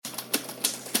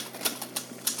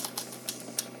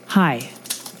Hi,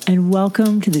 and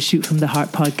welcome to the Shoot from the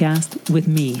Heart podcast with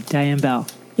me, Diane Bell.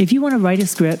 If you want to write a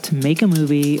script, make a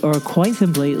movie, or quite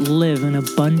simply live an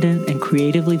abundant and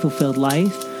creatively fulfilled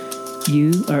life,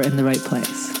 you are in the right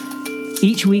place.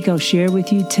 Each week I'll share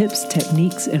with you tips,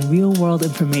 techniques, and real-world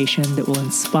information that will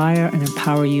inspire and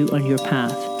empower you on your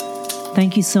path.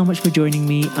 Thank you so much for joining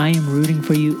me. I am rooting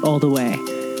for you all the way.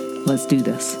 Let's do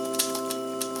this.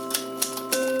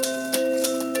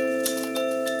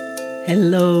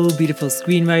 Hello, beautiful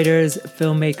screenwriters,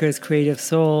 filmmakers, creative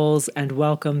souls, and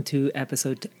welcome to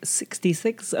episode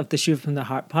 66 of the Shoot from the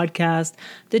Heart podcast.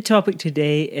 The topic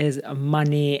today is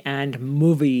money and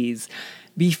movies.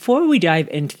 Before we dive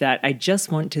into that, I just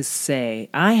want to say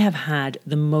I have had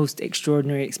the most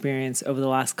extraordinary experience over the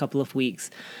last couple of weeks.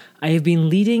 I have been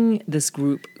leading this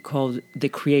group called the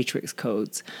Creatrix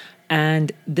Codes,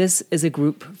 and this is a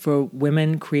group for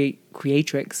women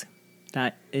creatrix,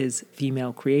 that is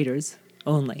female creators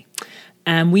only.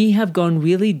 And we have gone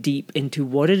really deep into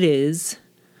what it is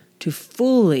to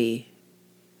fully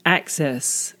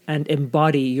access and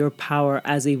embody your power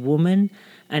as a woman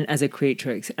and as a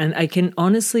creatrix. And I can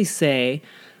honestly say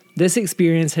this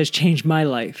experience has changed my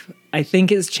life. I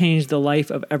think it's changed the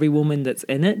life of every woman that's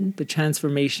in it. The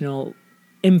transformational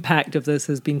impact of this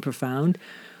has been profound.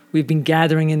 We've been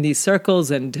gathering in these circles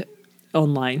and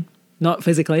online, not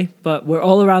physically, but we're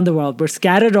all around the world. We're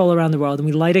scattered all around the world, and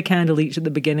we light a candle each at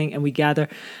the beginning and we gather,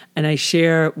 and I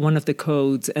share one of the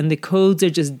codes. And the codes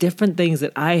are just different things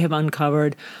that I have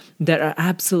uncovered that are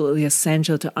absolutely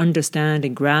essential to understand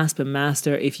and grasp and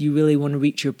master if you really want to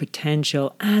reach your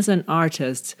potential as an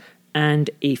artist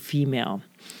and a female.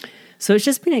 So it's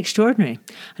just been extraordinary.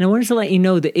 And I wanted to let you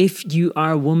know that if you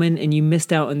are a woman and you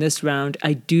missed out on this round,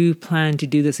 I do plan to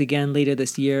do this again later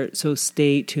this year. So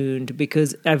stay tuned,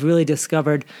 because I've really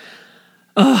discovered,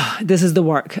 this is the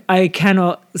work. I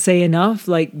cannot say enough,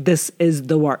 this is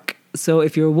the work. So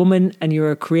if you're a woman and you're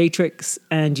a creatrix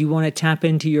and you want to tap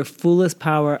into your fullest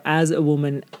power as a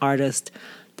woman artist,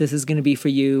 this is going to be for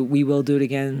you. We will do it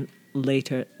again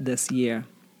later this year.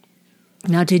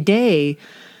 Now today,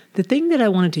 the thing that I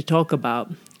wanted to talk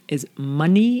about is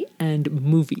money and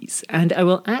movies. And I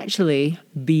will actually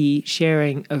be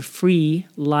sharing a free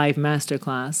live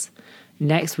masterclass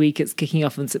next week. It's kicking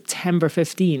off on September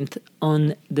 15th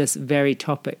on this very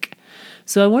topic.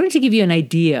 So I wanted to give you an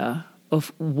idea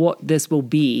of what this will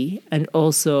be, and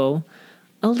also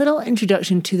a little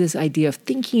introduction to this idea of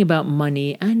thinking about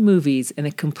money and movies in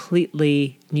a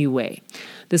completely new way.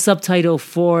 The subtitle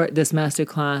for this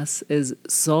masterclass is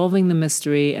Solving the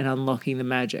Mystery and Unlocking the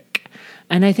Magic.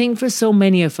 And I think for so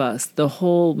many of us, the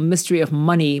whole mystery of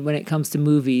money when it comes to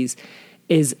movies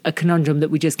is a conundrum that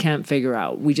we just can't figure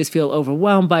out. We just feel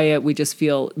overwhelmed by it. We just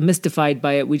feel mystified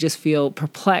by it. We just feel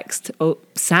perplexed,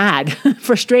 sad,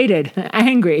 frustrated,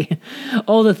 angry,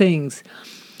 all the things.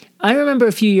 I remember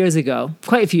quite a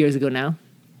few years ago now,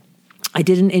 I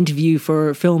did an interview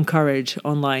for Film Courage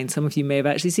online. Some of you may have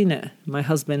actually seen it. My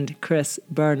husband, Chris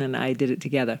Byrne, and I did it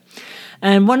together.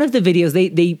 And one of the videos,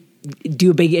 they do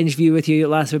a big interview with you. It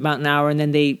lasts for about an hour, and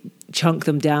then they chunk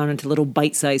them down into little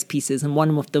bite-sized pieces. And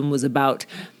one of them was about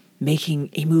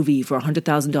making a movie for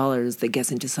 $100,000 that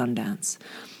gets into Sundance.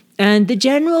 And the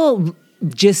general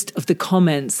gist of the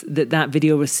comments that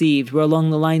video received were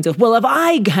along the lines of, well, if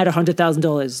I had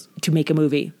 $100,000 to make a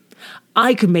movie,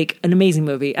 I could make an amazing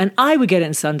movie and I would get it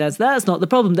in Sundance. That's not the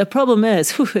problem. The problem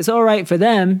is, it's all right for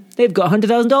them. They've got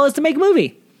 $100,000 to make a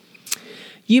movie.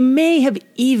 You may have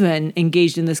even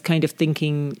engaged in this kind of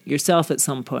thinking yourself at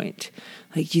some point.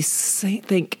 Like you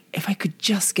think, if I could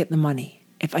just get the money,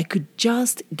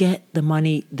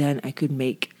 then I could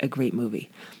make a great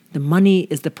movie. The money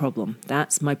is the problem.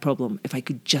 That's my problem. If I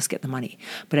could just get the money.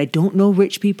 But I don't know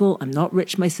rich people. I'm not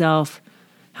rich myself.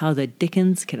 How the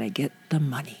dickens can I get the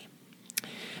money?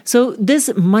 So this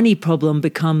money problem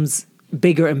becomes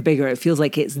bigger and bigger. It feels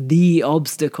like it's the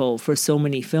obstacle for so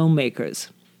many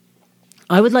filmmakers.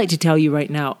 I would like to tell you right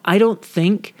now, I don't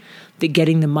think that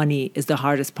getting the money is the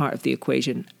hardest part of the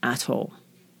equation at all.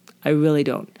 I really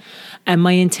don't. And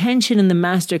my intention in the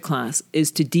masterclass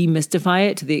is to demystify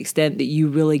it to the extent that you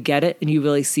really get it and you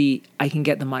really see, I can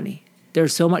get the money.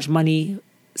 There's so much money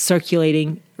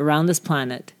circulating around this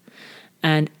planet.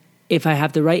 And if I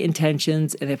have the right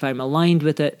intentions and if I'm aligned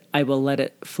with it, I will let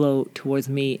it flow towards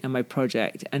me and my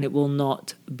project, and it will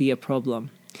not be a problem.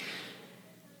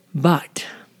 But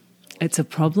it's a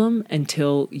problem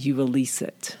until you release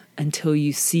it. Until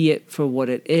you see it for what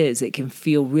it is. It can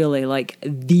feel really like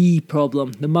the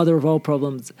problem, the mother of all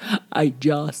problems. I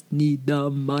just need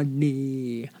the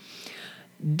money.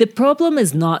 The problem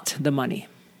is not the money.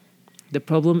 The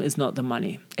problem is not the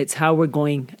money. It's how we're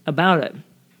going about it.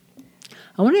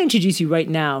 I want to introduce you right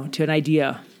now to an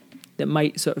idea that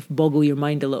might sort of boggle your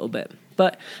mind a little bit.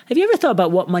 But have you ever thought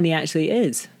about what money actually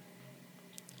is?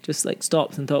 Just like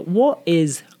stopped and thought, what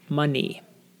is money?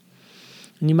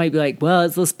 And you might be like, well,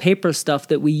 it's this paper stuff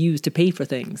that we use to pay for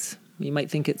things. You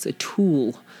might think it's a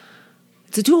tool.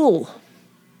 It's a tool.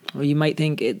 Or you might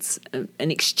think it's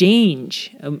an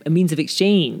exchange, a means of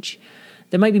exchange.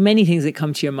 There might be many things that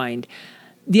come to your mind.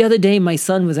 The other day, my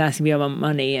son was asking me about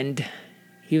money, and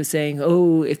he was saying,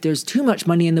 oh, if there's too much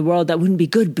money in the world, that wouldn't be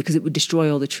good because it would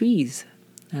destroy all the trees.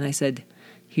 And I said,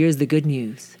 here's the good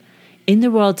news. In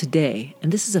the world today,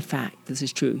 and this is a fact, this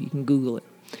is true, you can Google it.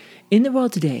 In the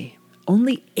world today,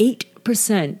 only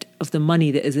 8% of the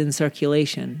money that is in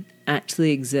circulation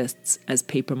actually exists as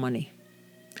paper money.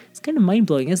 It's kind of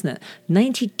mind-blowing, isn't it?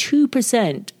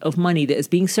 92% of money that is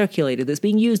being circulated, that's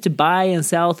being used to buy and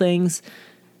sell things,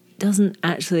 doesn't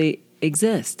actually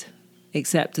exist,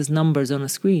 except as numbers on a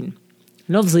screen.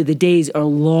 And obviously the days are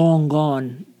long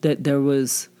gone that there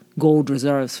was gold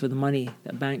reserves for the money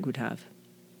that a bank would have.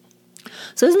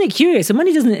 So isn't it curious? So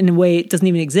money doesn't, in a way, it doesn't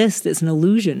even exist. It's an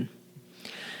illusion.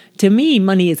 To me,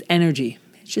 money is energy.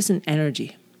 It's just an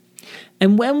energy.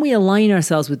 And when we align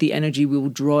ourselves with the energy, we will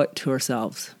draw it to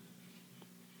ourselves.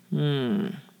 I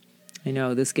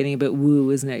know, this is getting a bit woo,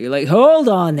 isn't it? You're like, hold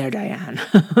on there, Diane.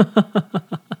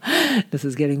 This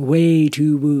is getting way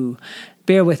too woo.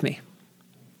 Bear with me.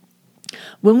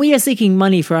 When we are seeking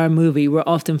money for our movie, we're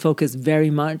often focused very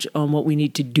much on what we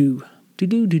need to do. To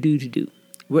do.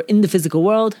 We're in the physical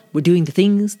world. We're doing the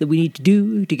things that we need to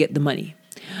do to get the money.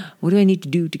 What do I need to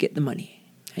do to get the money?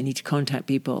 I need to contact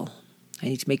people. I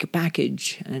need to make a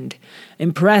package and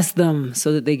impress them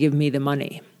so that they give me the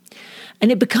money.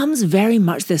 And it becomes very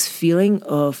much this feeling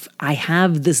of, I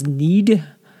have this need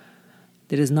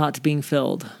that is not being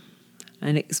filled.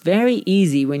 And it's very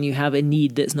easy when you have a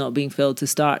need that's not being filled to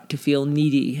start to feel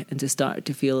needy and to start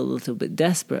to feel a little bit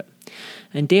desperate.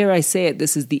 And dare I say it,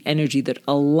 this is the energy that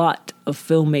a lot of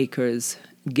filmmakers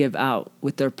give out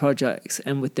with their projects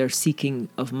and with their seeking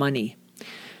of money.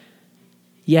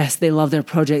 Yes, they love their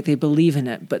project, they believe in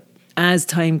it, but as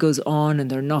time goes on and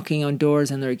they're knocking on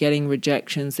doors and they're getting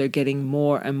rejections, they're getting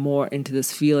more and more into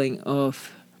this feeling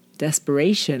of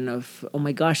desperation of, oh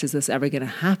my gosh, is this ever going to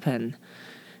happen?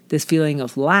 This feeling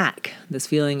of lack, this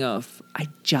feeling of, I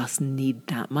just need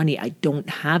that money. I don't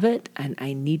have it and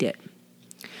I need it.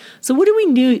 So what do we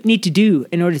need to do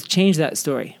in order to change that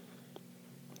story?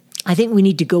 I think we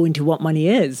need to go into what money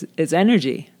is. It's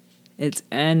energy. It's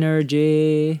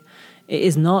energy. It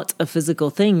is not a physical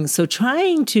thing. So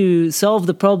trying to solve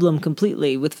the problem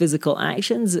completely with physical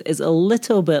actions is a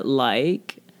little bit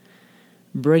like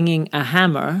bringing a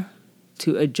hammer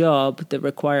to a job that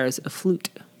requires a flute.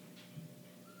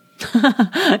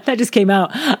 That just came out.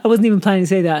 I wasn't even planning to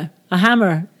say that. A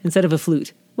hammer instead of a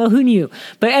flute. Well, who knew?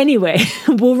 But anyway,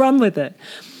 we'll run with it.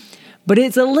 But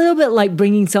it's a little bit like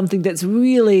bringing something that's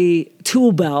really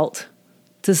tool belt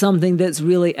to something that's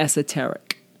really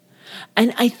esoteric.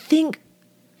 And I think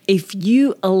if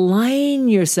you align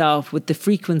yourself with the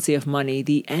frequency of money,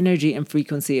 the energy and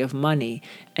frequency of money,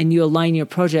 and you align your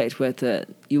project with it,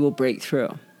 you will break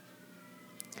through.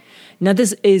 Now,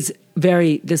 this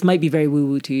might be very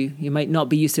woo-woo to you. You might not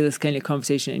be used to this kind of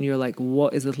conversation, and you're like,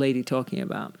 what is this lady talking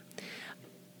about?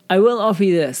 I will offer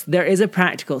you this. There is a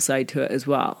practical side to it as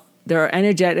well. There are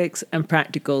energetics and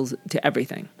practicals to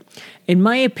everything. In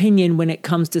my opinion, when it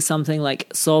comes to something like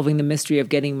solving the mystery of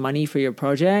getting money for your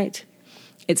project,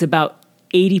 it's about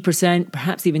 80%,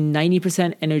 perhaps even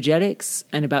 90% energetics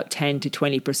and about 10 to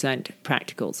 20%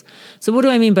 practicals. So what do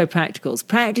I mean by practicals?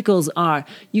 Practicals are,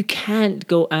 you can't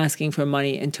go asking for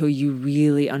money until you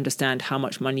really understand how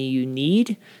much money you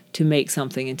need to make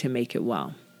something and to make it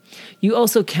well. You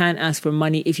also can't ask for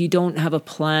money if you don't have a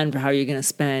plan for how you're going to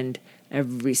spend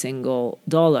every single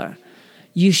dollar.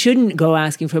 You shouldn't go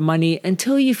asking for money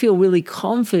until you feel really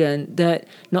confident that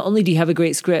not only do you have a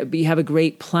great script, but you have a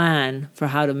great plan for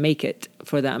how to make it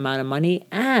for that amount of money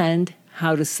and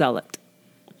how to sell it.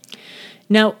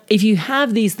 Now, if you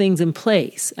have these things in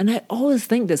place, and I always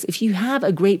think this, if you have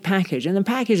a great package, and the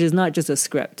package is not just a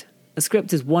script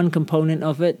is one component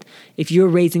of it. If you're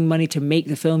raising money to make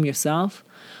the film yourself,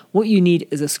 what you need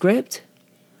is a script,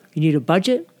 you need a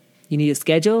budget, you need a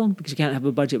schedule, because you can't have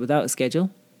a budget without a schedule.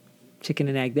 Chicken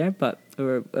and egg there,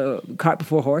 or cart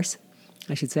before horse,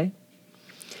 I should say.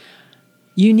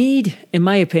 You need, in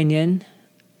my opinion,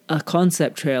 a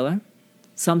concept trailer,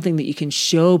 something that you can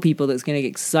show people that's going to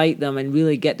excite them and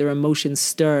really get their emotions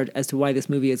stirred as to why this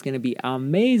movie is going to be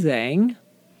amazing.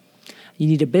 You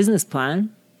need a business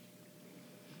plan,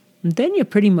 and then you're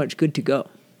pretty much good to go.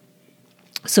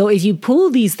 So if you pull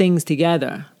these things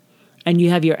together and you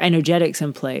have your energetics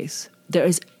in place, there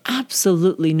is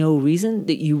absolutely no reason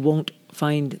that you won't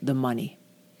find the money.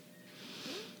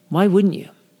 Why wouldn't you?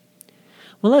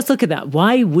 Well, let's look at that.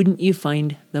 Why wouldn't you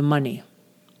find the money?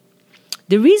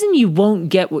 The reason you won't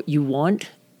get what you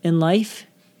want in life,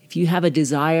 if you have a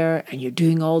desire and you're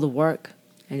doing all the work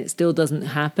and it still doesn't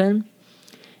happen,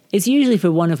 is usually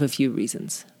for one of a few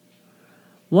reasons.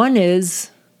 One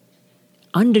is,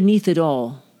 underneath it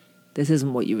all, this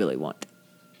isn't what you really want.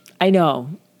 I know,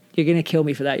 you're going to kill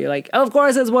me for that. You're like, of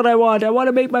course that's what I want. I want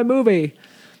to make my movie.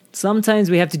 Sometimes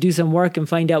we have to do some work and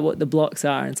find out what the blocks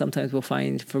are. And sometimes we'll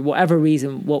find, for whatever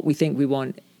reason, what we think we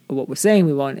want or what we're saying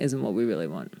we want isn't what we really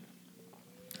want.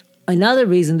 Another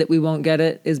reason that we won't get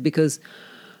it is because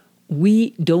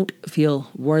we don't feel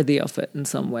worthy of it in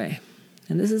some way.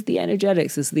 And this is the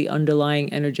energetics. This is the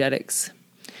underlying energetics.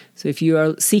 So if you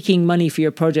are seeking money for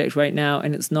your project right now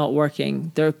and it's not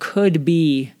working, there could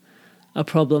be a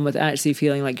problem with actually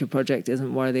feeling like your project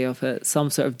isn't worthy of it. Some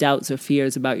sort of doubts or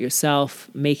fears about yourself,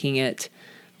 making it,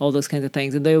 all those kinds of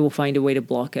things. And they will find a way to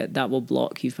block it. That will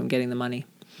block you from getting the money.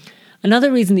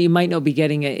 Another reason that you might not be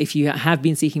getting it if you have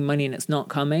been seeking money and it's not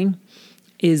coming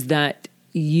is that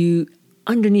you,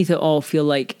 underneath it all, feel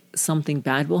like something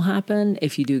bad will happen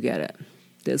if you do get it.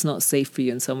 That it's not safe for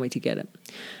you in some way to get it.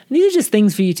 And these are just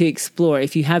things for you to explore.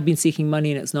 If you have been seeking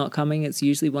money and it's not coming, it's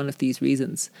usually one of these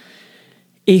reasons.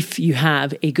 If you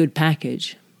have a good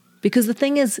package. Because the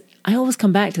thing is, I always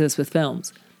come back to this with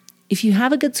films. If you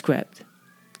have a good script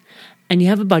and you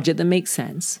have a budget that makes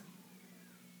sense,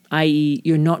 i.e.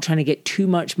 you're not trying to get too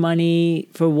much money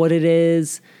for what it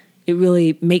is, it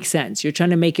really makes sense. You're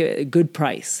trying to make it a good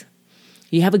price.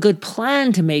 You have a good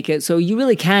plan to make it, so you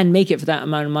really can make it for that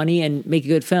amount of money and make a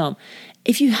good film.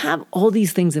 If you have all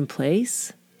these things in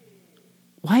place,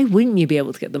 why wouldn't you be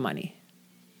able to get the money?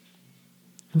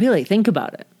 Really, think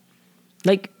about it.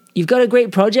 Like, you've got a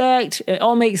great project, it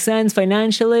all makes sense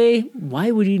financially.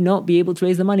 Why would you not be able to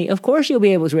raise the money? Of course you'll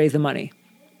be able to raise the money.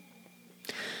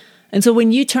 And so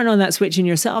when you turn on that switch in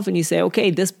yourself and you say,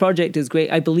 okay, this project is great.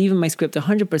 I believe in my script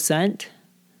 100%.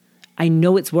 I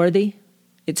know it's worthy.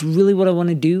 It's really what I want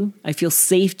to do. I feel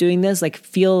safe doing this. Like,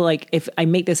 feel like if I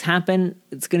make this happen,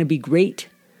 it's going to be great.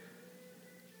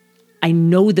 I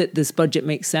know that this budget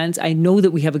makes sense. I know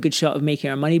that we have a good shot of making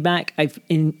our money back. I've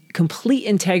in complete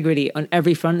integrity on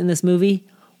every front in this movie.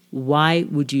 Why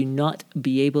would you not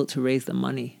be able to raise the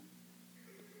money?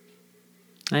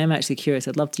 I am actually curious.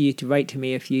 I'd love you to write to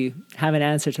me if you have an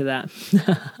answer to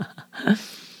that.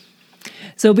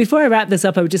 So before I wrap this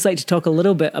up, I would just like to talk a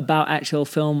little bit about actual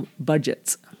film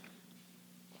budgets.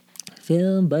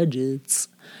 Film budgets.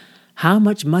 How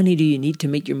much money do you need to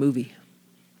make your movie?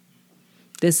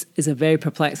 This is a very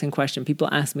perplexing question. People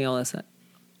ask me all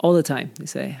the time. They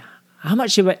say, how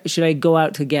much should I go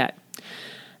out to get?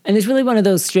 And it's really one of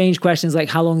those strange questions like,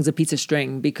 how long is a piece of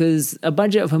string? Because a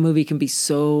budget of a movie can be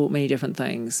so many different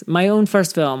things. My own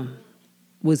first film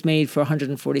was made for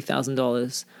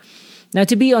 $140,000. Now,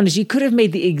 to be honest, you could have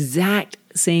made the exact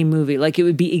same movie, like it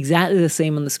would be exactly the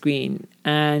same on the screen,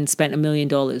 and spent $1 million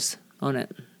on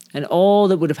it. And all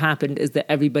that would have happened is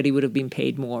that everybody would have been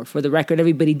paid more. For the record,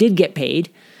 everybody did get paid,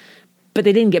 but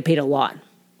they didn't get paid a lot.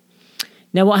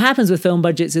 Now, what happens with film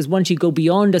budgets is once you go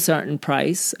beyond a certain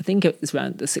price, I think it's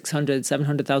around the $600,000,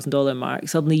 $700,000 mark,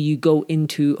 suddenly you go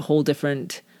into whole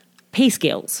different pay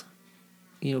scales,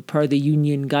 per the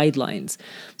union guidelines.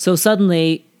 So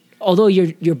suddenly, although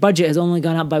your budget has only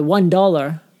gone up by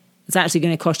 $1, it's actually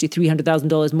going to cost you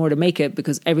 $300,000 more to make it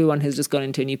because everyone has just gone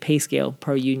into a new pay scale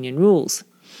per union rules.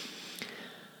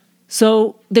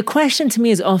 So the question to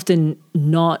me is often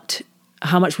not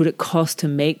how much would it cost to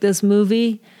make this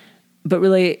movie, but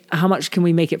really how much can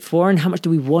we make it for and how much do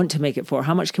we want to make it for?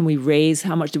 How much can we raise?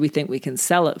 How much do we think we can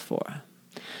sell it for?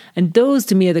 And those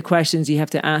to me are the questions you have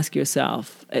to ask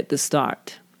yourself at the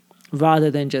start, rather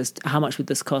than just how much would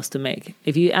this cost to make.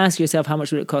 If you ask yourself how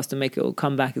much would it cost to make, it will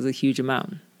come back as a huge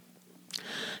amount.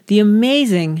 The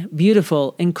amazing,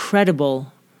 beautiful,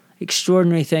 incredible,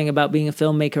 extraordinary thing about being a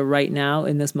filmmaker right now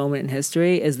in this moment in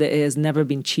history is that it has never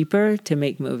been cheaper to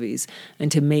make movies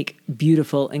and to make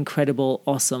beautiful, incredible,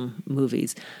 awesome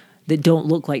movies that don't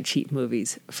look like cheap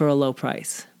movies for a low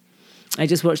price. I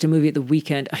just watched a movie at the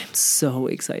weekend. I'm so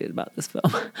excited about this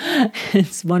film.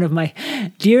 It's one of my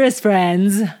dearest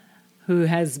friends who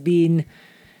has been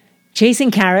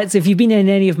chasing carrots. If you've been in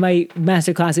any of my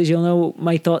masterclasses, you'll know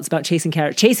my thoughts about chasing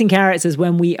carrots. Chasing carrots is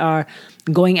when we are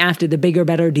going after the bigger,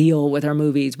 better deal with our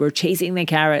movies. We're chasing the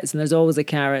carrots, and there's always a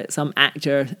carrot, some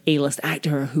actor, A-list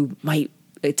actor who might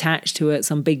attach to it,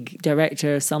 some big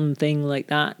director, something like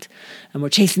that. And we're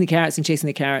chasing the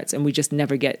carrots, and we just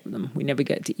never get them. We never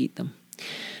get to eat them.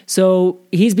 So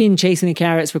he's been chasing the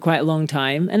carrots for quite a long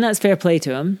time, and that's fair play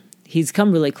to him. He's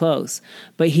come really close,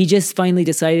 but he just finally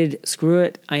decided, screw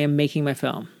it, I am making my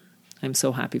film. I'm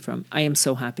so happy for him. I am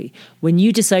so happy. When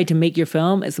you decide to make your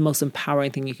film, it's the most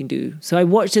empowering thing you can do. So I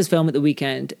watched his film at the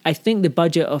weekend. I think the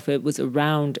budget of it was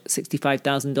around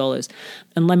 $65,000.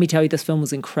 And let me tell you, this film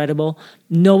was incredible.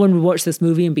 No one would watch this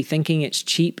movie and be thinking it's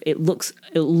cheap. It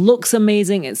looks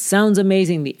amazing. It sounds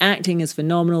amazing. The acting is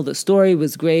phenomenal. The story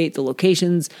was great. The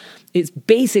locations, it's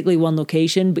basically one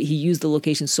location, but he used the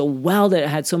location so well that it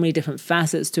had so many different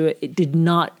facets to it. It did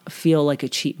not feel like a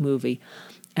cheap movie.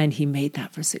 And he made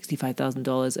that for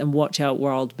 $65,000. And watch out,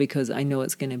 world, because I know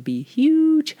it's going to be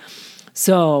huge.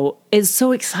 So it's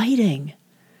so exciting.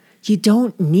 You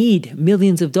don't need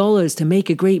millions of dollars to make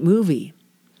a great movie.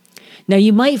 Now,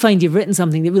 you might find you've written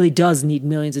something that really does need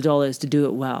millions of dollars to do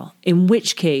it well, in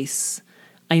which case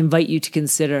I invite you to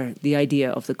consider the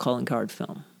idea of the calling card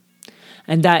film.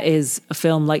 And that is a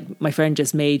film like my friend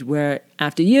just made, where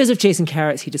after years of chasing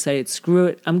carrots, he decided, screw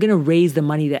it, I'm going to raise the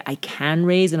money that I can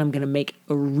raise, and I'm going to make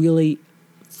a really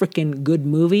freaking good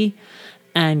movie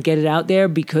and get it out there,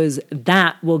 because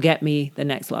that will get me the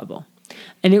next level.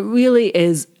 And it really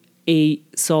is a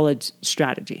solid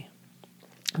strategy.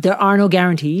 There are no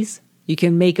guarantees. You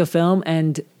can make a film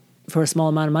and for a small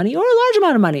amount of money or a large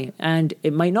amount of money, and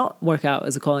it might not work out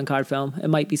as a calling card film. It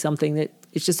might be something that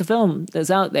it's just a film that's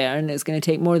out there, and it's going to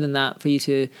take more than that for you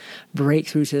to break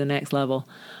through to the next level.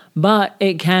 But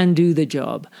it can do the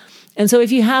job. And so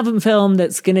if you have a film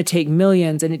that's going to take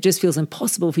millions and it just feels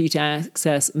impossible for you to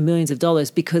access millions of dollars,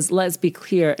 because let's be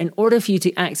clear, in order for you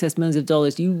to access millions of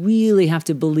dollars, you really have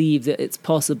to believe that it's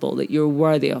possible, that you're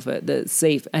worthy of it, that it's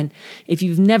safe. And if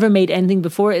you've never made anything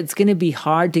before, it's going to be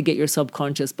hard to get your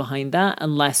subconscious behind that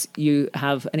unless you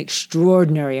have an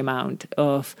extraordinary amount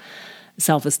of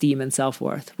self-esteem and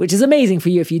self-worth, which is amazing for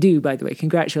you if you do, by the way,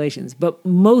 congratulations. But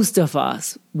most of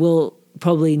us will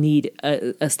probably need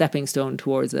a stepping stone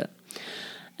towards it.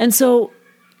 And so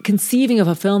conceiving of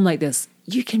a film like this,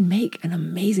 you can make an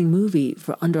amazing movie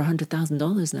for under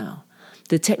 $100,000 now.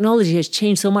 The technology has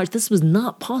changed so much. This was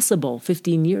not possible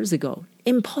 15 years ago.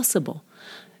 Impossible.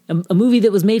 A movie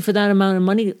that was made for that amount of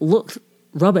money looked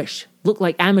rubbish, looked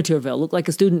like Amateurville, looked like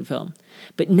a student film.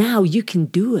 But now you can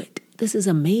do it. This is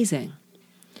amazing.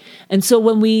 And so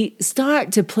when we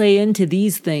start to play into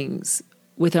these things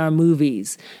with our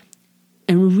movies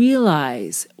and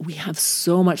realize we have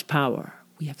so much power,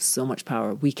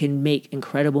 we can make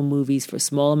incredible movies for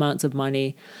small amounts of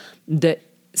money that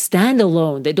stand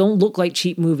alone, that don't look like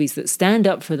cheap movies, that stand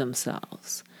up for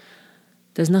themselves.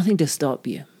 There's nothing to stop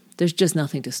you. There's just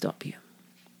nothing to stop you.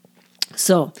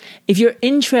 So if you're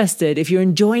interested, if you're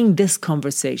enjoying this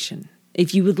conversation,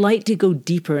 if you would like to go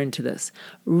deeper into this,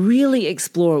 really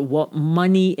explore what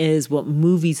money is, what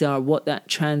movies are, what that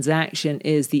transaction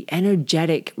is, the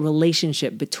energetic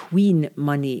relationship between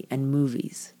money and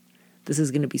movies. This is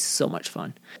going to be so much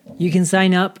fun. You can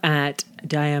sign up at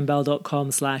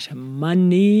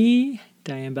dianebell.com/money,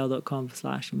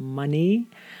 dianebell.com/money.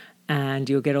 And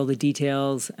you'll get all the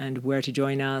details and where to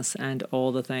join us and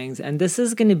all the things. And this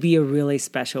is going to be a really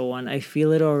special one. I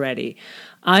feel it already.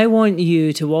 I want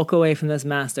you to walk away from this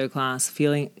masterclass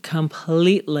feeling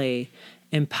completely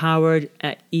empowered,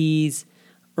 at ease,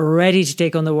 ready to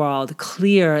take on the world,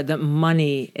 clear that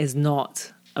money is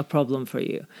not a problem for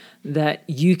you, that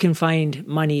you can find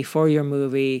money for your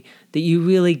movie, that you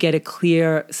really get a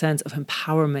clear sense of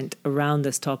empowerment around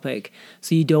this topic,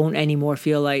 so you don't anymore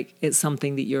feel like it's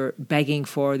something that you're begging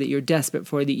for, that you're desperate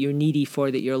for, that you're needy for,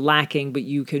 that you're lacking, but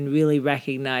you can really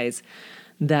recognize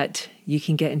that you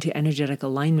can get into energetic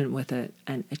alignment with it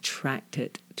and attract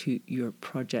it to your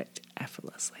project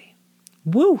effortlessly.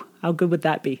 Woo! How good would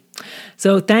that be?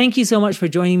 So thank you so much for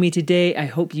joining me today. I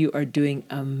hope you are doing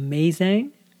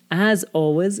amazing. As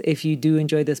always, if you do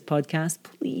enjoy this podcast,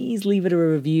 please leave it a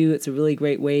review. It's a really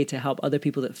great way to help other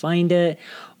people that find it.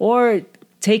 Or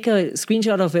take a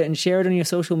screenshot of it and share it on your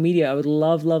social media. I would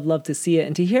love, love, love to see it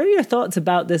and to hear your thoughts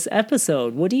about this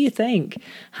episode. What do you think?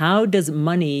 How does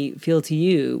money feel to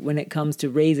you when it comes to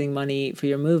raising money for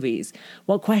your movies?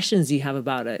 What questions do you have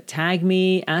about it? Tag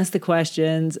me, ask the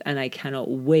questions, and I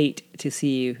cannot wait to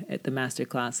see you at the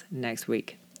masterclass next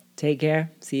week. Take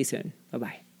care. See you soon.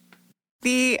 Bye-bye.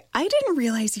 The "I didn't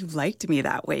realize you liked me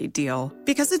that way" deal.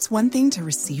 Because it's one thing to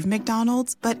receive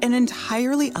McDonald's, but an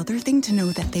entirely other thing to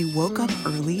know that they woke up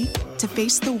early to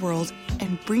face the world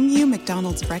and bring you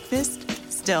McDonald's breakfast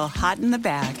still hot in the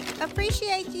bag.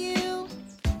 Appreciate you.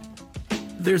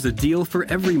 There's a deal for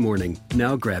every morning.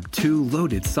 Now grab 2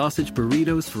 loaded sausage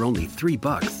burritos for only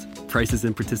 $3. Prices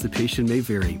and participation may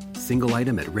vary. See single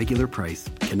item at regular price.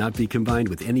 Cannot be combined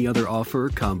with any other offer or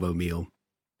combo meal.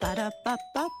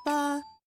 Ba-da-ba-ba-ba.